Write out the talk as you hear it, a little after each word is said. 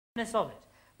Of it.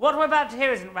 What we're about to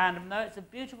hear isn't random, though. It's a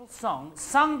beautiful song,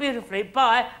 sung beautifully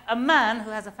by a man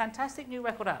who has a fantastic new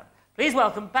record out. Please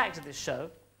welcome back to this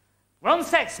show,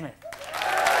 Sexsmith.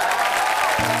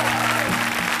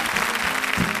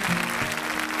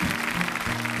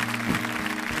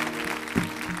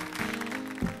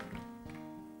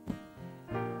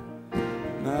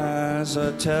 Eyes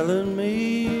are telling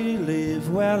me leave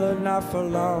well and not for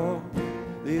long.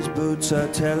 These boots are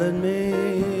telling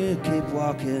me keep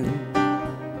walking.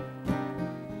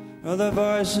 Other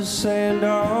voices saying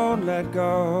don't let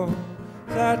go.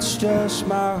 That's just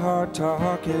my heart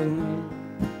talking.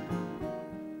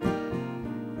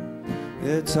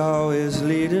 It's always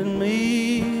leading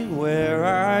me where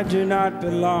I do not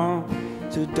belong,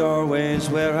 to doorways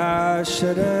where I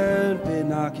shouldn't be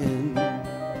knocking,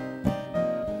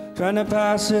 trying to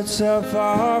pass itself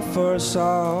off for a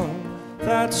song.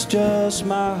 That's just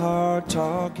my heart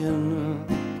talking.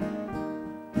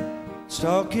 It's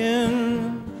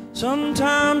talking.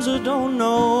 Sometimes I don't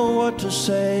know what to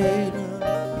say.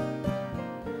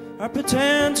 I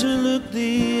pretend to look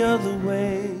the other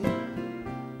way.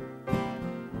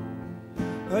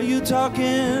 Are you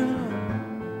talking?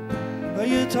 Are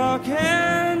you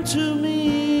talking to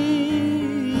me?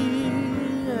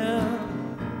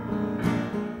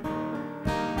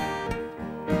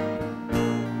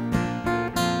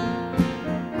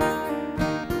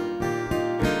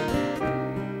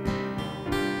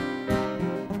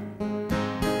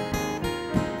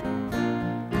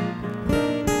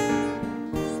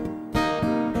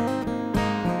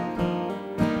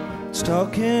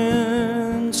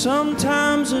 Talking,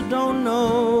 sometimes I don't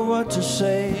know what to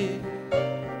say.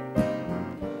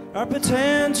 I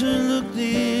pretend to look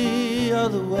the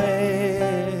other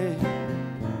way.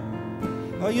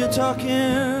 Are you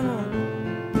talking?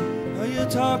 Are you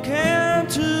talking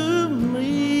to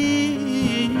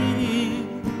me?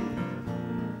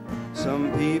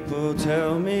 Some people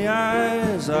tell me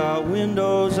eyes are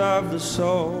windows of the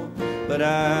soul, but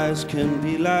eyes can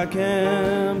be like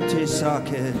empty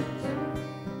sockets.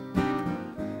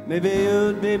 Maybe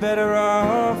you'd be better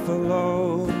off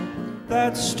alone.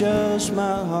 That's just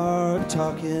my heart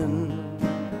talking.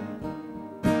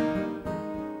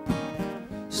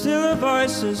 Still a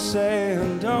voice is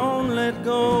saying don't let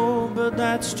go, but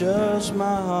that's just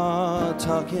my heart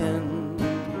talking.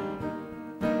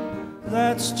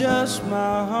 That's just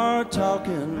my heart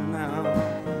talking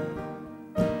now.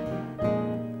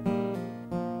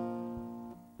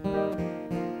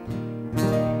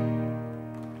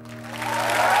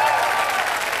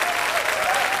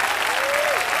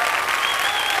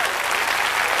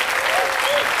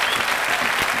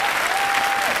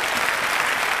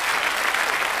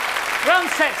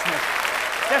 Sexsmith.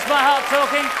 Just my heart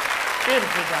talking.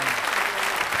 Beautifully done.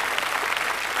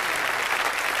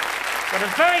 But a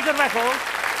very good record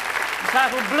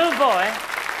entitled Blue Boy,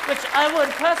 which I would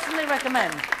personally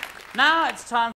recommend. Now it's time